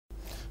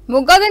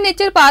मोगा के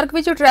nature park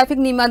में traffic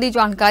नियमों की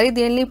जानकारी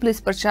देने लिए पुलिस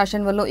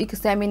प्रशासन वालों एक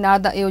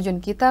सैमीनार का आयोजन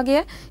किया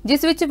गया,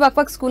 जिस विच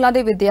वख-वख स्कूलों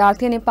के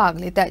विद्यार्थियों ने भाग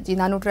लिया है,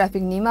 जिन्होंने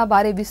ट्रैफिक नियमों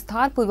बारे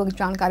विस्तारपूर्वक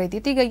जानकारी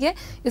दी गई है।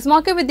 इस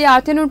मौके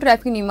विद्यार्थियों को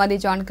ट्रैफिक नियमों की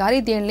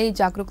जानकारी देने लिए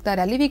जागरूकता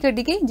रैली भी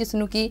कढ़ी गई,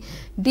 जिसनों कि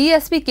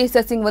DSP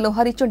केसर सिंह वालों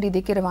हरी झंडी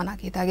देकर रवाना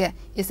किया गया।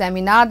 इस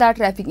सैमीनार का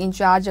ट्रैफिक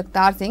इंचार्ज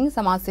जगतार सिंह,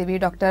 समाज सेवी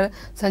डॉक्टर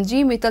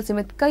संजीव मित्तल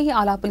समेत कई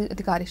आला पुलिस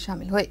अधिकारी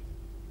शामिल हुए।